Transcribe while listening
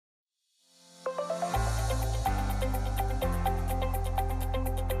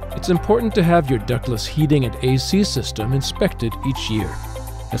It's important to have your ductless heating and AC system inspected each year.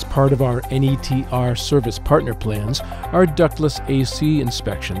 As part of our N.E.T.R service partner plans, our ductless AC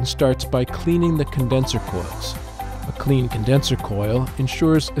inspection starts by cleaning the condenser coils. A clean condenser coil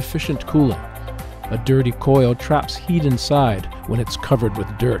ensures efficient cooling. A dirty coil traps heat inside when it's covered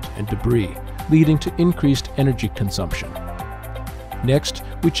with dirt and debris, leading to increased energy consumption. Next,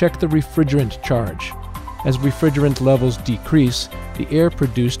 we check the refrigerant charge. As refrigerant levels decrease, the air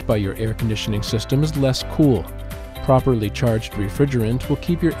produced by your air conditioning system is less cool. Properly charged refrigerant will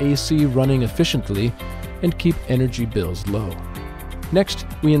keep your AC running efficiently and keep energy bills low. Next,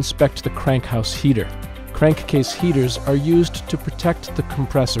 we inspect the crankhouse heater. Crankcase heaters are used to protect the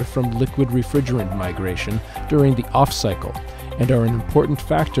compressor from liquid refrigerant migration during the off cycle and are an important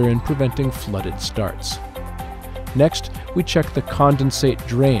factor in preventing flooded starts. Next, we check the condensate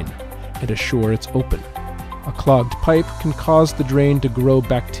drain and assure it's open. A clogged pipe can cause the drain to grow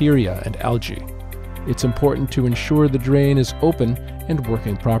bacteria and algae. It's important to ensure the drain is open and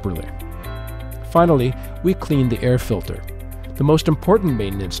working properly. Finally, we clean the air filter. The most important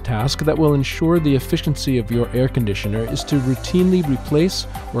maintenance task that will ensure the efficiency of your air conditioner is to routinely replace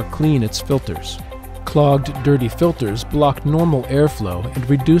or clean its filters. Clogged, dirty filters block normal airflow and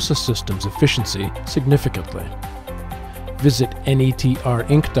reduce a system's efficiency significantly. Visit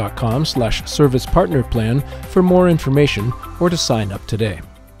NETRinc.com/service partner plan for more information or to sign up today.